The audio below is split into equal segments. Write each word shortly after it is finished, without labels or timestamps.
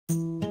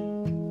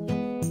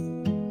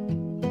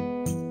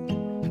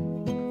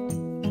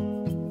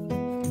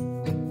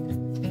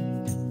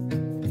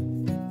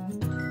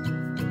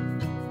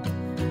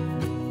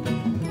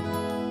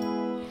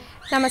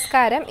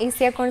നമസ്കാരം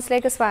ഈസി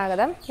അക്കൗണ്ട്സിലേക്ക്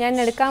സ്വാഗതം. ഞാൻ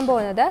എടുക്കാൻ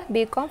പോകുന്നത്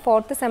ബികോം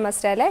 4th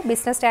സെമസ്റ്ററിലെ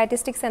ബിസിനസ്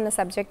സ്റ്റാറ്റിസ്റ്റിക്സ് എന്ന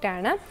സബ്ജക്റ്റ്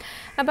ആണ്.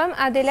 അപ്പം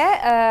അതിലെ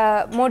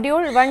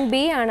മൊഡ്യൂൾ 1B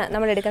ആണ്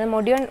നമ്മൾ എടുക്കുന്നത്.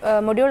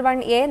 മൊഡ്യൂൾ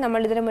 1A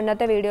നമ്മൾ ഇതിന്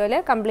മുന്നത്തെ വീഡിയോയിൽ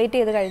കംപ്ലീറ്റ്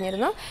ചെയ്ത്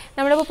കഴിഞ്ഞിരുന്നു.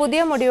 നമ്മളിപ്പോൾ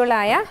പുതിയ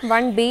മൊഡ്യൂളായ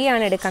 1B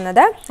ആണ്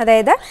എടുക്കുന്നത്.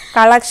 അതായത്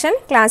collection,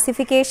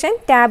 classification,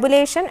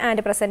 tabulation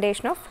and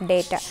presentation of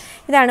data.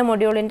 ഇതാണ്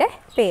മൊഡ്യൂളിൻ്റെ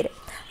പേര്.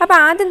 അപ്പോൾ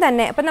ആദ്യം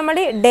തന്നെ നമ്മൾ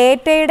ഈ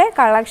ഡേറ്റയുടെ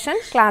കളക്ഷൻ,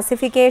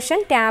 ക്ലാസിഫിക്കേഷൻ,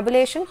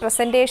 ടാബുലേഷൻ,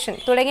 പ്രസൻറ്റേഷൻ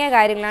തുടങ്ങിയ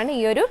കാര്യങ്ങളാണ്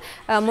ഈ ഒരു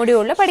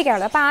മൊഡ്യൂളിൽ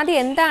പഠിക്കാനുള്ളത്. അപ്പോൾ ആദ്യം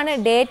എന്താണ്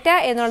ഡേറ്റ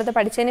എന്നുള്ളത്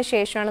പഠിച്ചതിന്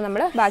ശേഷമാണ്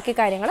നമ്മൾ ബാക്കി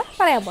കാര്യങ്ങൾ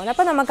പറയാൻ പോകുന്നത്.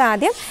 അപ്പോൾ നമുക്ക്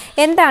ആദ്യം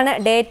എന്താണ്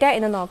ഡേറ്റ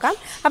എന്ന് നോക്കാം.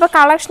 അപ്പോൾ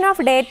കളക്ഷൻ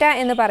ഓഫ് ഡേറ്റ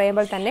എന്ന്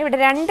പറയുമ്പോൾ തന്നെ ഇവിടെ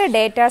രണ്ട്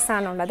ഡേറ്റാസ്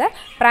ആണുള്ളത്,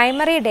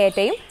 പ്രൈമറി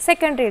ഡേറ്റയും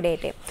സെക്കൻഡറി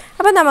ഡേറ്റയും.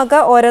 അപ്പോൾ നമുക്ക്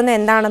ഓരോന്ന്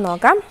എന്താണെന്ന്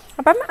നോക്കാം.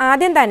 അപ്പം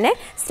ആദ്യം തന്നെ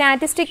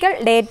സ്റ്റാറ്റിസ്റ്റിക്കൽ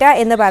ഡേറ്റ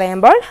എന്ന്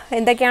പറയുമ്പോൾ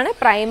എന്തൊക്കെയാണ്?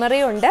 പ്രൈമറി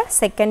ഉണ്ട്,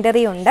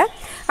 സെക്കൻഡറി ഉണ്ട്.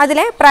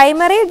 അതിലെ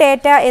പ്രൈമറി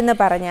ഡേറ്റ എന്ന്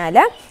പറഞ്ഞാൽ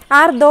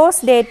are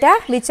those data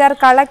which are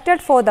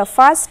collected for the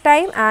first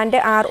time and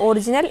R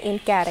original in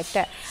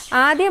character.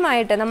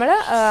 ആദ്യമായിട്ട്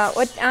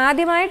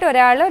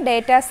ഒരാൾ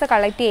ഡേറ്റാസ്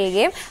കളക്ട്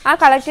ചെയ്യുകയും ആ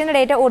കളക്ട് ചെയ്യുന്ന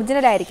ഡേറ്റ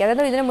ഒറിജിനൽ ആയിരിക്കും.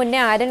 അതായത് ഇതിന് മുന്നേ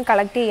ആരും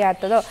കളക്ട്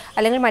ചെയ്യാത്തതോ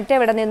അല്ലെങ്കിൽ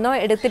മറ്റെവിടെ നിന്നോ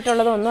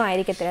എടുത്തിട്ടുള്ളതോ ഒന്നും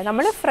ആയിരിക്കത്തില്ല.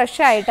 നമ്മൾ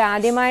ഫ്രഷ് ആയിട്ട്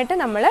ആദ്യമായിട്ട്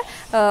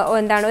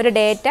ഒരു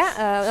ഡേറ്റ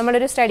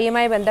നമ്മളൊരു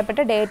സ്റ്റഡിയുമായി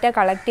ബന്ധപ്പെട്ട് ഡേറ്റ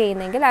കളക്ട്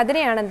ചെയ്യുന്നെങ്കിൽ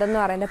അതിനെയാണ് എന്തെന്ന്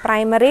പറയുന്നത്?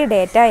 പ്രൈമറി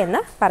ഡേറ്റ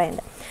എന്ന്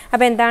പറയുന്നത്.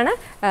 അപ്പോൾ എന്താണ്?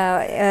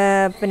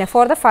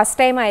 ഫോർ ദ ഫസ്റ്റ്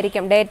ടൈം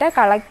ആയിരിക്കും data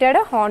collected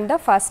on the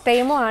first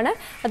ടൈമും ആണ്.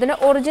 അതിന്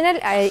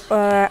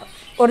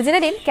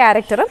ഒറിജിനൽ ഇൻ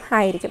ക്യാരക്ടറും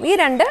ആയിരിക്കും. ഈ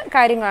രണ്ട്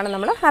കാര്യങ്ങളാണ്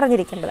നമ്മൾ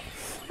അറിഞ്ഞിരിക്കേണ്ടത്.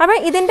 അപ്പോൾ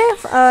ഇതിൻ്റെ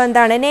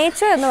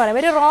നേച്ചർ എന്ന്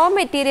പറയുമ്പോൾ ഒരു റോ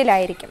മെറ്റീരിയൽ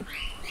ആയിരിക്കും.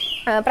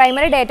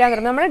 പ്രൈമറി ഡേറ്റ എന്ന്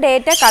പറയുമ്പോൾ നമ്മൾ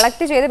ഡേറ്റ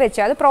കളക്ട് ചെയ്ത്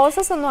വെച്ചാൽ അത്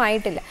പ്രോസസ്സ് ഒന്നും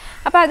ആയിട്ടില്ല.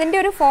 അപ്പോൾ അതിൻ്റെ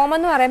ഒരു ഫോം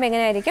എന്ന് പറയുമ്പോൾ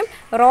എങ്ങനെയായിരിക്കും?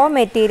 Raw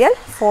material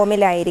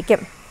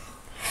ഫോമിലായിരിക്കും.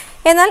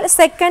 എന്നാൽ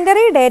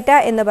സെക്കൻഡറി ഡേറ്റ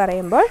എന്ന്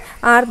പറയുമ്പോൾ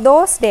are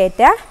those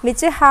data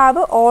which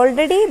have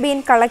already been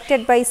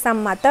collected by some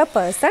other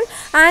person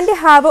and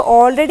have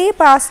already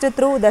passed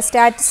through the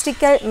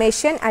statistical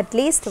machine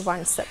at least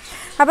once.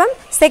 അപ്പം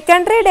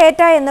സെക്കൻഡറി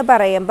ഡേറ്റ എന്ന്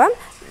പറയുമ്പം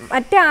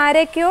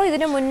മറ്റാരൊക്കെയോ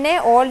ഇതിനു മുന്നേ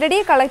ഓൾറെഡി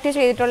കളക്ട്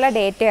ചെയ്തിട്ടുള്ള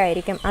ഡേറ്റ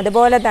ആയിരിക്കും.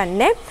 അതുപോലെ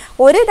തന്നെ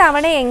ഒരു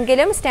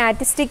തവണയെങ്കിലും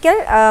സ്റ്റാറ്റിസ്റ്റിക്കൽ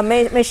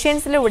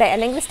മെഷീൻസിലൂടെ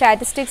അല്ലെങ്കിൽ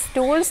സ്റ്റാറ്റിസ്റ്റിക്സ്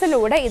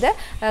ടൂൾസിലൂടെ ഇത്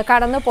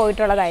കടന്നു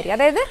പോയിട്ടുള്ളതായിരിക്കും.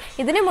 അതായത്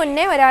ഇതിനു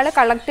മുന്നേ ഒരാൾ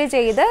കളക്ട്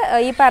ചെയ്ത്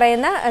ഈ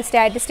പറയുന്ന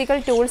സ്റ്റാറ്റിസ്റ്റിക്കൽ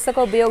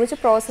ടൂൾസൊക്കെ ഉപയോഗിച്ച്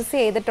പ്രോസസ്സ്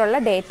ചെയ്തിട്ടുള്ള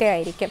ഡേറ്റ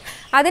ആയിരിക്കും.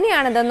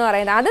 അതിനെയാണ് ഇതെന്ന്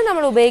പറയുന്നത്. അത്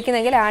നമ്മൾ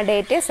ഉപയോഗിക്കുന്നെങ്കിൽ ആ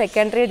ഡേറ്റയെ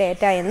സെക്കൻഡറി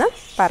ഡേറ്റ എന്ന്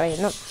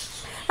പറയുന്നു.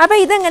 അപ്പോൾ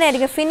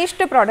ഇതെങ്ങനെയായിരിക്കും?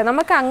 ഫിനിഷ്ഡ് പ്രോഡക്റ്റ്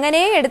നമുക്ക്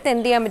അങ്ങനെ എടുത്ത്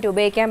എന്ത് ചെയ്യാൻ പറ്റും?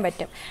 ഉപയോഗിക്കാൻ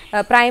പറ്റും.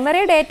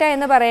 പ്രൈമറി ഡേറ്റ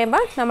എന്ന്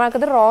പറയുമ്പോൾ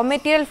നമ്മൾക്കത് റോ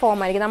മെറ്റീരിയൽ ഫോം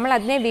ആയിരിക്കും. നമ്മൾ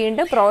അതിനെ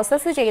വീണ്ടും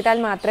പ്രോസസ്സ് ചെയ്താൽ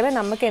മാത്രമേ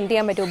നമുക്ക് എന്ത്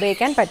ചെയ്യാൻ പറ്റൂ?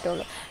 ഉപയോഗിക്കാൻ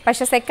പറ്റുള്ളൂ.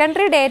 പക്ഷേ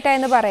സെക്കൻഡറി ഡേറ്റ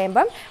എന്ന്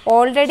പറയുമ്പം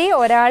ഓൾറെഡി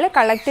ഒരാൾ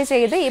കളക്ട്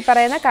ചെയ്ത് ഈ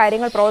പറയുന്ന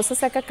കാര്യങ്ങൾ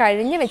പ്രോസസ്സൊക്കെ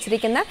കഴിഞ്ഞ്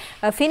വെച്ചിരിക്കുന്ന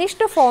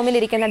ഫിനിഷ്ഡ്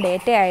ഫോമിലിരിക്കുന്ന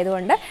ഡേറ്റ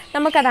ആയതുകൊണ്ട്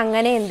നമുക്കത്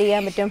അങ്ങനെ എന്ത്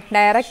ചെയ്യാൻ പറ്റും?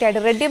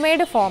 ഡയറക്റ്റായിട്ട്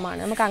റെഡിമെയ്ഡ്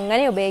ഫോമാണ്, നമുക്ക്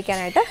അങ്ങനെ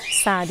ഉപയോഗിക്കാനായിട്ട്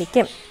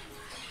സാധിക്കും.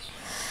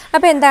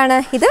 അപ്പോൾ എന്താണ്?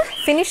 ഇത്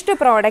ഫിനിഷ്ഡ്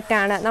പ്രോഡക്റ്റ്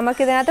ആണ്.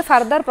 നമുക്കിതിനകത്ത്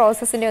ഫർദർ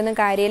പ്രോസസ്സിൻ്റെ ഒന്നും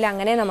കാര്യമില്ല,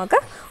 അങ്ങനെ നമുക്ക്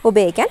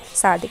ഉപയോഗിക്കാൻ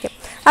സാധിക്കും.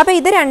 അപ്പോൾ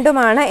ഇത്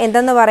രണ്ടുമാണ്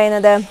എന്തെന്ന്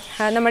പറയുന്നത്?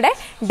 നമ്മുടെ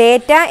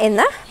ഡേറ്റ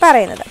എന്ന്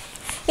പറയുന്നത്.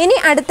 ഇനി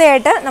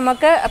അടുത്തതായിട്ട്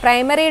നമുക്ക്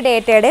പ്രൈമറി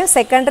ഡേറ്റയുടെയും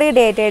സെക്കൻഡറി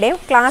ഡേറ്റയുടെയും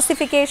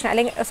ക്ലാസിഫിക്കേഷൻ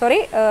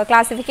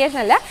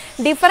അല്ല,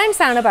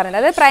 ഡിഫറൻസ് ആണ്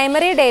പറയുന്നത്. അതായത്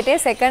പ്രൈമറി ഡേറ്റയും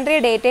സെക്കൻഡറി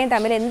ഡേറ്റയും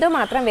തമ്മിൽ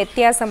എന്തുമാത്രം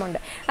വ്യത്യാസമുണ്ട്.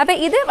 അപ്പോൾ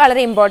ഇത്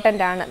വളരെ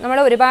ഇമ്പോർട്ടൻ്റ് ആണ്. നമ്മൾ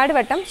ഒരുപാട്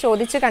വട്ടം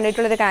ചോദിച്ച്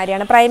കണ്ടിട്ടുള്ളൊരു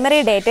കാര്യമാണ് പ്രൈമറി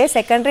ഡേറ്റയും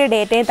സെക്കൻഡറി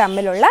ഡേറ്റയും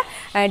തമ്മിലുള്ള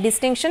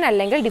ഡിസ്റ്റിങ്ഷൻ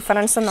അല്ലെങ്കിൽ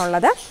ഡിഫറൻസ്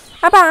എന്നുള്ളത്.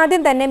 അപ്പോൾ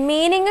ആദ്യം തന്നെ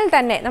മീനിങ്ങിൽ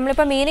തന്നെ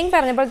നമ്മളിപ്പോൾ മീനിങ്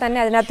പറഞ്ഞപ്പോൾ തന്നെ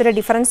അതിനകത്തൊരു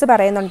ഡിഫറൻസ്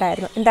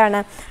പറയുന്നുണ്ടായിരുന്നു. എന്താണ്?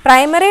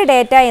 പ്രൈമറി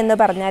ഡേറ്റ എന്ന്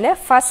പറഞ്ഞാൽ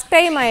ഫസ്റ്റ്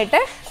ടൈമായിട്ട്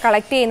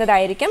കളക്ട്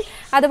ചെയ്യുന്നതായിരിക്കും,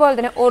 അതുപോലെ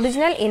തന്നെ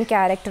ഒറിജിനൽ ഇൻ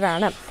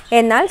ക്യാരക്ടറാണ്.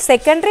 എന്നാൽ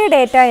സെക്കൻഡറി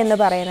ഡേറ്റ എന്ന്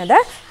പറയുന്നത്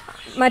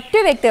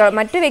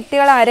മറ്റു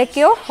വ്യക്തികൾ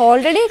ആരൊക്കെയോ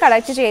ഓൾറെഡി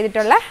കളക്ട്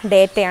ചെയ്തിട്ടുള്ള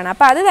ഡേറ്റയാണ്.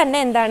 അപ്പോൾ അത് തന്നെ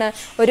എന്താണ്?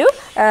 ഒരു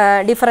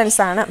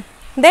ഡിഫറൻസ് ആണ്.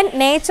 ദെൻ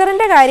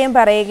നേച്ചറിൻ്റെ കാര്യം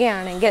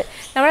പറയുകയാണെങ്കിൽ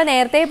നമ്മൾ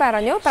നേരത്തെ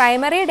പറഞ്ഞു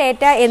പ്രൈമറി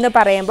ഡേറ്റ എന്ന്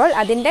പറയുമ്പോൾ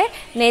അതിൻ്റെ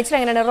നേച്ചർ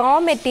എങ്ങനെയാണ്? റോ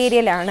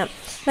മെറ്റീരിയൽ ആണ്.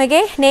 Okay,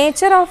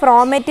 nature of raw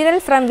material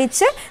from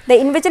which the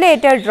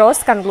invigilator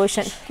draws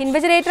conclusion.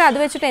 Invigilator അത്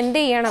വെച്ചിട്ട് എന്ത്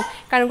ചെയ്യണം?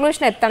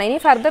 കൺക്ലൂഷൻ എത്തണം. ഇനി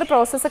ഫർദർ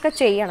പ്രോസസ്സൊക്കെ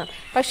ചെയ്യണം.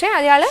 പക്ഷേ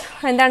അയാൾ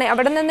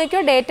അവിടെ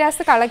നിന്നൊക്കെയോ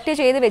ഡേറ്റാസ് കളക്ട്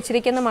ചെയ്ത്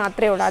വെച്ചിരിക്കുന്നത്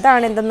മാത്രമേ ഉള്ളൂ.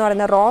 അതാണ് എന്തെന്ന്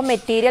പറയുന്നത്? റോ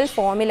മെറ്റീരിയൽ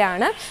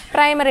ഫോമിലാണ്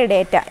പ്രൈമറി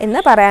ഡേറ്റ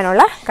എന്ന്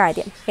പറയാനുള്ള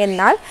കാര്യം.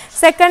 എന്നാൽ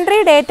സെക്കൻഡറി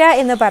ഡേറ്റ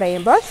എന്ന്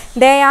പറയുമ്പോൾ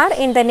they are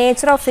in the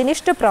nature of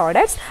finished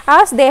products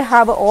as they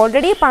have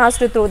already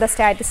passed through the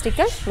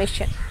statistical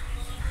machine.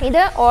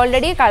 ഇത്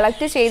ഓൾറെഡി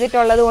കളക്ട്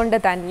ചെയ്തിട്ടുള്ളത് കൊണ്ട്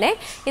തന്നെ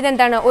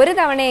ഇതെന്താണ്? ഒരു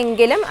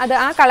തവണയെങ്കിലും അത്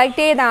ആ കളക്ട്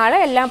ചെയ്ത ആൾ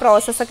എല്ലാം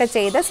പ്രോസസ്സൊക്കെ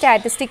ചെയ്ത്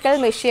സ്റ്റാറ്റിസ്റ്റിക്കൽ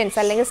മെഷീൻസ്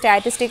അല്ലെങ്കിൽ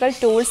സ്റ്റാറ്റിസ്റ്റിക്കൽ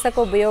ടൂൾസൊക്കെ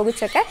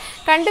ഉപയോഗിച്ചൊക്കെ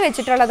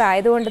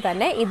കണ്ടുവച്ചിട്ടുള്ളതായതുകൊണ്ട്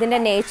തന്നെ ഇതിൻ്റെ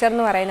നേച്ചർ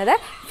എന്ന് പറയുന്നത്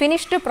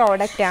ഫിനിഷ്ഡ്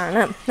പ്രോഡക്റ്റ്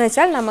ആണ്. എന്ന്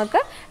വെച്ചാൽ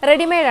നമുക്ക്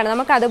റെഡിമെയ്ഡാണ്,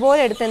 നമുക്ക് അതുപോലെ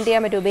എടുത്ത് എന്ത്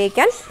ചെയ്യാൻ പറ്റും?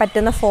 ഉപയോഗിക്കാൻ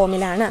പറ്റുന്ന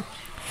ഫോമിലാണ്.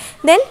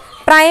 ദെൻ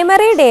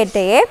പ്രൈമറി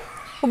ഡേറ്റയെ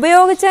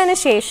ഉപയോഗിച്ചതിന്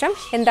ശേഷം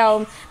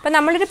എന്താവും? ഇപ്പോൾ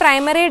നമ്മളൊരു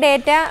പ്രൈമറി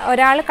ഡേറ്റ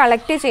ഒരാൾ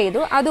കളക്ട് ചെയ്തു,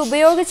 അത്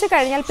ഉപയോഗിച്ച്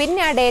കഴിഞ്ഞാൽ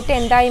പിന്നെ ആ ഡേറ്റ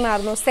എന്തായി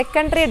മാറുന്നു?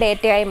 സെക്കൻഡറി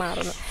ഡേറ്റയായി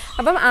മാറുന്നു.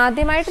 അപ്പം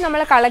ആദ്യമായിട്ട്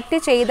നമ്മൾ കളക്ട്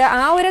ചെയ്ത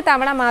ആ ഒരു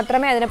തവണ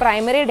മാത്രമേ അതിന്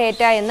പ്രൈമറി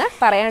ഡേറ്റ എന്ന്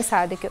പറയാൻ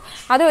സാധിക്കൂ.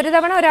 അത് ഒരു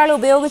തവണ ഒരാൾ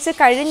ഉപയോഗിച്ച്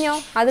കഴിഞ്ഞോ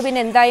അത്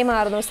പിന്നെ എന്തായി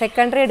മാറുന്നു?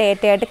 സെക്കൻഡറി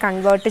ഡേറ്റ ആയിട്ട്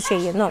കൺവേർട്ട്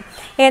ചെയ്യുന്നു.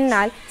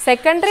 എന്നാൽ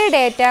സെക്കൻഡറി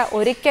ഡേറ്റ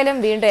ഒരിക്കലും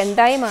വീണ്ടും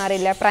എന്തായി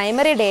മാറില്ല?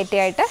 പ്രൈമറി ഡേറ്റ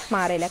ആയിട്ട്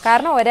മാറില്ല.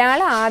 കാരണം ഒരാൾ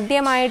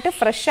ആദ്യമായിട്ട്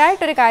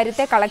ഫ്രഷായിട്ടൊരു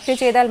കാര്യത്തെ കളക്ട്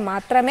ചെയ്താൽ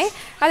മാത്രമേ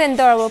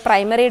അതെന്താവൂ?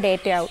 പ്രൈമറി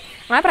ഡേറ്റ ആവും.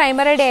 ആ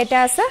പ്രൈമറി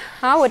ഡേറ്റാസ്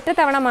ആ ഒറ്റ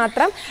തവണ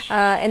മാത്രം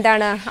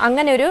എന്താണ്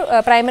അങ്ങനെ ഒരു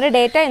പ്രൈമറി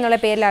ഡേറ്റ എന്നുള്ള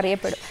പേരിൽ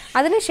അറിയപ്പെടും.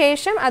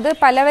 അതിനുശേഷം അത്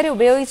പലവരും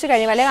ഉപയോഗിച്ച്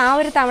കഴിയുമ്പോൾ അല്ലെങ്കിൽ ആ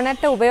ഒരു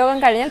തവണത്തെ ഉപയോഗം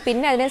കഴിഞ്ഞാൽ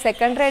പിന്നെ അതിന്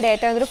സെക്കൻഡറി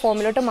ഡേറ്റ എന്നൊരു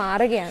ഫോമിലോട്ട്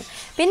മാറുകയാണ്.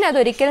 പിന്നെ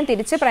അതൊരിക്കലും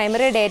തിരിച്ച്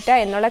പ്രൈമറി ഡേറ്റ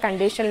എന്നുള്ള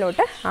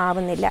കണ്ടീഷനിലോട്ട്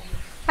ആവുന്നില്ല.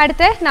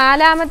 അടുത്ത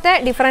നാലാമത്തെ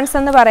ഡിഫറൻസ്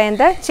എന്ന്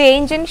പറയുന്നത്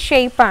ചേഞ്ച് ഇൻ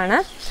ഷേപ്പ് ആണ്.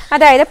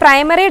 അതായത്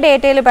പ്രൈമറി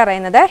ഡേറ്റയിൽ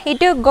പറയുന്നത്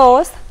it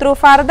goes through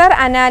further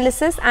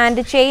analysis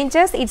and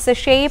changes it's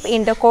shape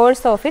in the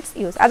course of its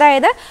use.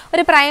 അതായത്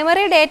ഒരു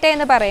പ്രൈമറി ഡേറ്റ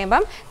എന്ന്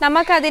പറയുമ്പം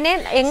നമുക്കതിനെ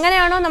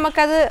എങ്ങനെയാണോ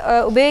നമുക്കത്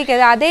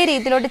ഉപയോഗിക്കുന്നത് അതേ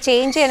രീതിയിലോട്ട്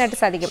ചേഞ്ച് ചെയ്യാനായിട്ട്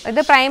സാധിക്കും.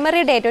 ഇത്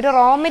പ്രൈമറി ഡേറ്റ ഒരു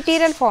റോ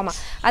മെറ്റീരിയൽ ഫോമാണ്.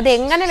 അത്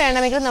എങ്ങനെ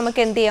വേണമെങ്കിലും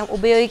നമുക്ക് എന്ത് ചെയ്യാം?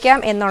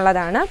 ഉപയോഗിക്കാം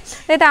എന്നുള്ളതാണ്.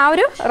 അതായത് ആ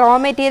ഒരു റോ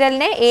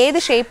മെറ്റീരിയലിനെ ഏത്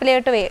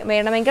ഷേപ്പിലോട്ട്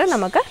വേണമെങ്കിലും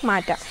നമുക്ക്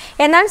മാറ്റാം.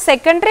 എന്നാൽ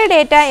സെക്കൻഡറി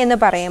ഡേറ്റ എന്ന്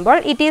പറയുമ്പോൾ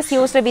it is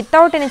used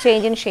without any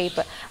change in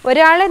shape.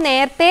 ഒരാൾ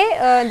നേരത്തെ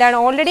എന്താണ്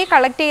ഓൾറെഡി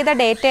കളക്ട് ചെയ്ത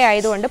ഡേറ്റ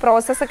ആയതുകൊണ്ട്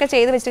പ്രോസസ്സൊക്കെ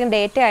ചെയ്ത് വെച്ചിരിക്കുന്ന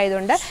ഡേറ്റ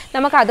ആയതുകൊണ്ട്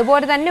നമുക്ക്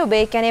അതുപോലെ തന്നെ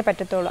ഉപയോഗിക്കാനേ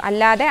പറ്റത്തുള്ളൂ.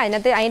 അല്ലാതെ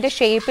അതിൻ്റെ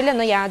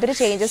ഷേപ്പിലൊന്നും യാതൊരു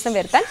ചേഞ്ചസും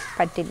വരുത്താൻ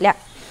പറ്റില്ല.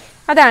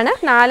 അതാണ്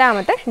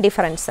നാലാമത്തെ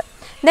ഡിഫറൻസ്.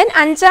 ദെൻ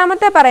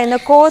അഞ്ചാമത്തെ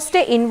പറയുന്നത്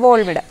കോസ്റ്റ്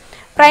ഇൻവോൾവ്ഡ്.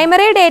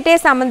 പ്രൈമറി ഡേറ്റയെ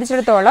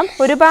സംബന്ധിച്ചിടത്തോളം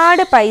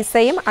ഒരുപാട്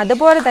പൈസയും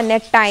അതുപോലെ തന്നെ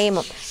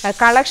ടൈമും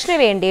കളക്ഷന്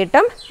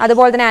വേണ്ടിയിട്ടും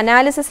അതുപോലെ തന്നെ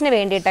അനാലിസിസിന്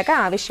വേണ്ടിയിട്ടൊക്കെ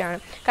ആവശ്യമാണ്.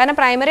 കാരണം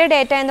പ്രൈമറി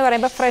ഡേറ്റ എന്ന്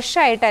പറയുമ്പോൾ ഫ്രഷ്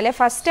ആയിട്ട് അല്ലെങ്കിൽ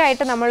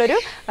ഫസ്റ്റായിട്ട് നമ്മളൊരു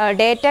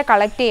ഡേറ്റ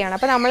കളക്ട് ചെയ്യണം.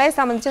 അപ്പോൾ നമ്മളെ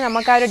സംബന്ധിച്ച്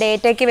നമുക്ക് ആ ഒരു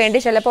ഡേറ്റയ്ക്ക് വേണ്ടി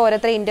ചിലപ്പോൾ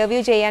ഓരോരുത്തർ ഇൻ്റർവ്യൂ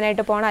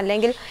ചെയ്യാനായിട്ട് പോകണം,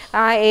 അല്ലെങ്കിൽ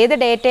ഏത്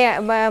ഡേറ്റ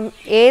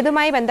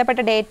ഏതുമായി ബന്ധപ്പെട്ട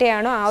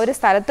ഡേറ്റയാണോ ആ ഒരു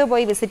സ്ഥലത്ത്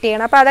പോയി വിസിറ്റ്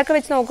ചെയ്യണം. അപ്പോൾ അതൊക്കെ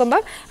വെച്ച്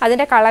നോക്കുമ്പോൾ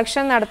അതിൻ്റെ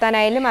കളക്ഷൻ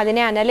നടത്താനായാലും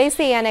അതിനെ അനലൈസ്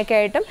ചെയ്യാനൊക്കെ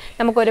ആയിട്ടും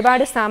നമുക്ക്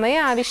ഒരുപാട്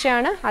സമയം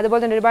ആവശ്യമാണ്.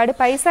 അതുപോലെ തന്നെ ഒരുപാട്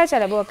പൈസ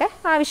ചിലവുമൊക്കെ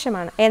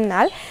ആവശ്യമാണ്.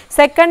 എന്നാൽ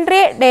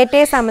സെക്കൻഡറി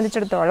ഡേറ്റയെ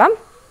സംബന്ധിച്ചിടത്തോളം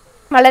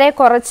വളരെ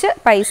കുറച്ച്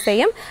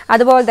പൈസയും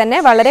അതുപോലെ തന്നെ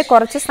വളരെ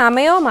കുറച്ച്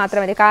സമയവും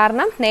മാത്രം മതി.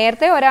 കാരണം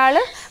നേരത്തെ ഒരാൾ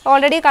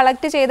ഓൾറെഡി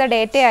കളക്ട് ചെയ്ത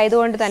ഡേറ്റ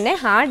ആയതുകൊണ്ട് തന്നെ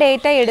ആ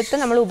ഡേറ്റ എടുത്ത്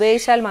നമ്മൾ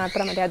ഉപയോഗിച്ചാൽ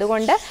മാത്രം മതി.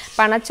 അതുകൊണ്ട്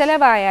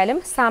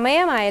പണച്ചെലവായാലും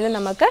സമയമായാലും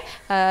നമുക്ക്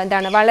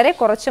വളരെ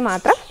കുറച്ച്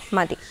മാത്രം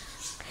മതി.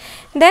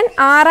 ദെൻ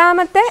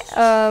ആറാമത്തെ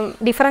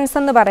ഡിഫറൻസ്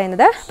എന്ന്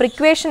പറയുന്നത്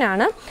പ്രിക്വേഷൻ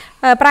ആണ്.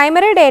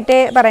 പ്രൈമറി ഡേറ്റ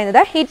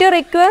പറയുന്നത് it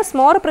requires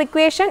more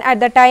precaution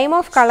at the time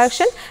of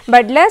collection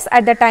but less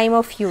at the time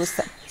of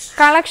use.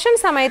 Collection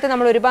സമയത്ത്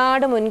നമ്മൾ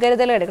ഒരുപാട്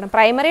മുൻകരുതലുകൾ എടുക്കണം.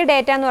 പ്രൈമറി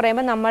ഡേറ്റ എന്ന്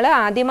പറയുമ്പോൾ നമ്മൾ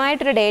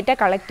ആദ്യമായിട്ടൊരു ഡേറ്റ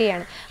കളക്ട്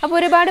ചെയ്യാണ്. അപ്പോൾ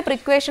ഒരുപാട്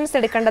പ്രിക്വേഷൻസ്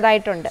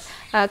എടുക്കേണ്ടതായിട്ടുണ്ട്.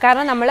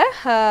 കാരണം നമ്മൾ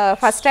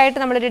ഫസ്റ്റായിട്ട്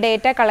നമ്മളൊരു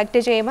ഡേറ്റ കളക്ട്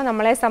ചെയ്യുമ്പോൾ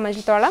നമ്മളെ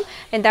സംബന്ധിച്ചിടത്തോളം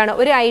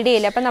ഒരു ഐഡിയ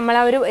ഇല്ല. അപ്പം നമ്മൾ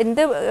ആ ഒരു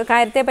എന്ത്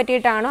കാര്യത്തെ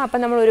പറ്റിയിട്ടാണോ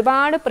അപ്പം നമ്മൾ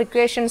ഒരുപാട്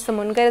പ്രിക്വേഷൻസ്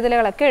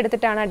മുൻകരുതലുകളൊക്കെ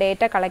എടുത്തിട്ടാണ് ആ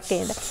ഡേറ്റ കളക്ട്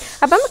ചെയ്യുന്നത്.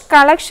 അപ്പം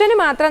കളക്ഷന്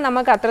മാത്രം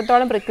നമുക്ക്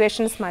അത്രത്തോളം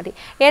പ്രിക്വേഷൻസ് മതി.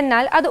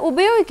 എന്നാൽ അത്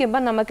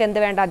ഉപയോഗിക്കുമ്പോൾ നമുക്ക്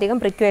എന്ത് വേണ്ട? അധികം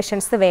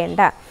പ്രിക്വേഷൻസ്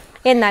വേണ്ട.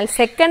 എന്നാൽ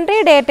സെക്കൻഡറി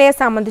ഡേറ്റയെ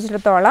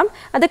സംബന്ധിച്ചിടത്തോളം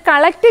അത്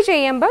കളക്ട്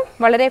ചെയ്യുമ്പോൾ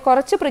വളരെ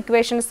കുറച്ച്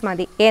പ്രിക്വേഷൻസ്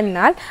മതി.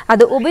 എന്നാൽ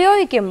അത്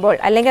ഉപയോഗിക്കുമ്പോൾ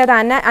അല്ലെങ്കിൽ അത്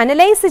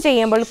അനലൈസ്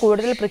ചെയ്യുമ്പോൾ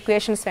കൂടുതൽ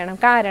പ്രിക്വേഷൻസ് വേണം.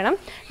 കാരണം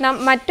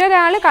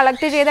മറ്റൊരാൾ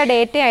കളക്ട് ചെയ്ത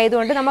ഡേറ്റ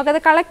ആയതുകൊണ്ട് നമുക്കത്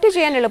കളക്ട്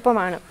ചെയ്യാൻ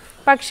എളുപ്പമാണ്.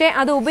 പക്ഷേ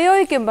അത്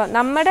ഉപയോഗിക്കുമ്പോൾ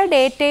നമ്മുടെ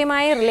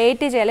ഡേറ്റയുമായി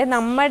റിലേറ്റ് ചെയ്താൽ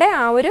നമ്മുടെ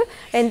ആ ഒരു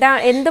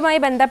എന്തുമായി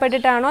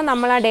ബന്ധപ്പെട്ടിട്ടാണോ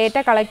നമ്മൾ ആ ഡേറ്റ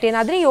കളക്ട്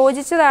ചെയ്യുന്നത് അതിന്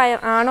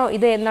യോജിച്ചതാണോ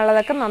ഇത്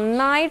എന്നുള്ളതൊക്കെ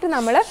നന്നായിട്ട്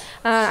നമ്മൾ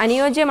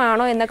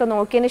അനുയോജ്യമാണോ എന്നൊക്കെ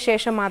നോക്കിയതിന്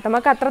ശേഷം മാത്രം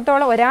നമുക്ക്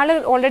അത്രത്തോളം ഒരാൾ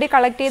ഓൾറെഡി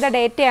കളക്ട് ചെയ്ത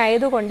ഡേറ്റ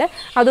ആയതുകൊണ്ട്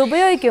അത്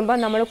ഉപയോഗിക്കുമ്പോൾ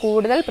നമ്മൾ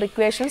കൂടുതൽ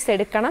പ്രിക്വേഷൻസ്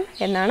എടുക്കണം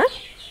എന്നാണ്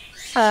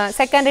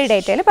സെക്കൻഡറി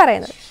ഡേറ്റയിൽ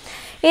പറയുന്നത്.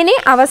 ഇനി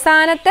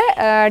അവസാനത്തെ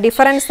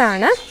ഡിഫറൻസ്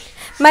ആണ്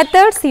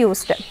methods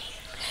used.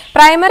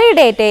 Primary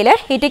ഡേറ്റയിൽ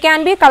it can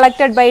be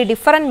collected by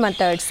different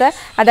methods.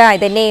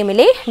 അതായത്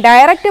നെയിമിലി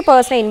direct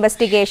personal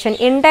investigation,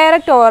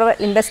 indirect oral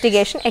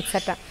investigation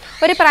etcetera.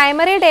 ഒരു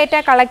പ്രൈമറി ഡേറ്റ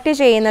കളക്ട്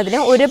ചെയ്യുന്നതിന്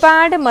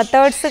ഒരുപാട്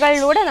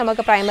മെത്തേഡ്സുകളിലൂടെ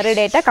നമുക്ക് പ്രൈമറി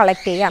ഡേറ്റ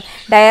കളക്ട് ചെയ്യാം.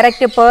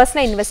 ഡയറക്റ്റ്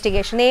പേഴ്സണൽ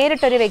ഇൻവെസ്റ്റിഗേഷൻ,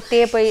 നേരിട്ടൊരു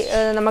വ്യക്തിയെ പോയി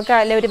നമുക്ക്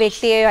അല്ലെങ്കിൽ ഒരു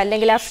വ്യക്തിയെയോ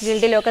അല്ലെങ്കിൽ ആ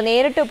ഫീൽഡിലോ ഒക്കെ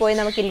നേരിട്ട് പോയി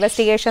നമുക്ക്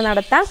ഇൻവെസ്റ്റിഗേഷൻ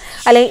നടത്താം.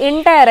 അല്ലെങ്കിൽ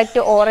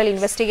ഇൻഡയറക്റ്റ് ഓറൽ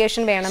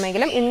ഇൻവെസ്റ്റിഗേഷൻ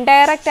വേണമെങ്കിലും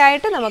ഇൻഡയറക്റ്റ്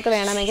ആയിട്ട് നമുക്ക്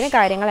വേണമെങ്കിലും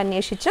കാര്യങ്ങൾ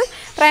അന്വേഷിച്ചും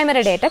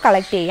പ്രൈമറി ഡേറ്റ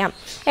കളക്ട് ചെയ്യാം.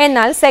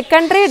 എന്നാൽ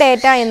സെക്കൻഡറി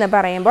ഡേറ്റ എന്ന്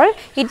പറയുമ്പോൾ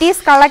it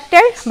is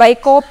collected by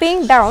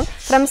copying down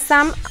from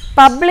some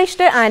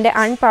published and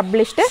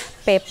unpublished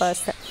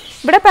papers.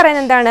 ഇവിടെ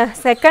പറയുന്നത് എന്താണ്?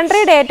 സെക്കൻഡറി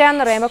ഡേറ്റ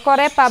എന്ന് പറയുമ്പോൾ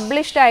കുറേ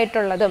പബ്ലിഷ്ഡ്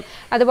ആയിട്ടുള്ളതും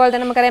അതുപോലെ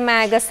തന്നെ നമുക്കറിയാം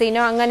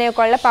മാഗസീനോ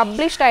അങ്ങനെയൊക്കെ ഉള്ള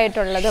പബ്ലിഷ്ഡ്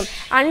ആയിട്ടുള്ളതും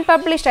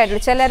അൺപബ്ലിഷ്ഡ്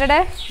ആയിട്ടുള്ള ചിലരുടെ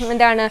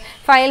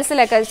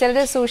ഫയൽസിലൊക്കെ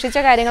ചിലർ സൂക്ഷിച്ച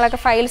കാര്യങ്ങളൊക്കെ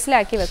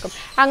ഫയൽസിലാക്കി വെക്കും.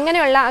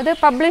 അങ്ങനെയുള്ള അത്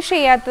പബ്ലിഷ്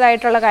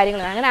ചെയ്യാത്തതായിട്ടുള്ള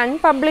കാര്യങ്ങളാണ്. അങ്ങനെ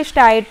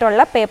അൺപബ്ലിഷ്ഡ്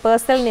ആയിട്ടുള്ള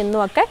പേപ്പേഴ്സിൽ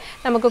നിന്നുമൊക്കെ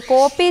നമുക്ക്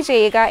കോപ്പി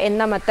ചെയ്യുക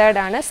എന്ന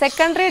മെത്തേഡാണ്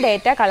സെക്കൻഡറി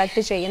ഡേറ്റ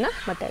കളക്ട് ചെയ്യുന്ന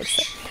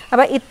മെത്തേഡ്സ്.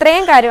 അപ്പോൾ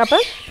ഇത്രയും കാര്യം,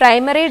 അപ്പം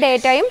പ്രൈമറി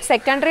ഡേറ്റയും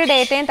സെക്കൻഡറി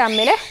ഡേറ്റയും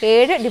തമ്മിൽ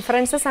 7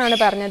 ഡിഫറൻസസ് ആണ്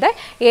പറഞ്ഞത്.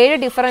 7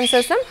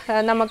 ഡിഫറൻസസും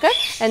നമുക്ക്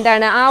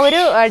എന്താണ് ആ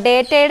ഒരു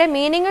ഡേറ്റയുടെ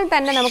മീനിങ്ങിൽ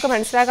തന്നെ നമുക്ക്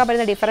മനസ്സിലാക്കാൻ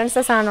പറ്റുന്ന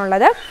ഡിഫറൻസസ്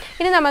ആണുള്ളത്.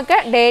 ഇനി നമുക്ക്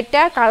ഡേറ്റ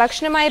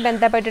കളക്ഷനുമായി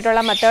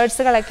ബന്ധപ്പെട്ടിട്ടുള്ള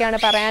മെത്തേഡ്സുകളൊക്കെയാണ്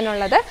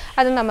പറയാനുള്ളത്.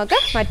 അത് നമുക്ക്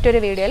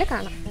മറ്റൊരു വീഡിയോയിൽ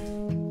കാണാം.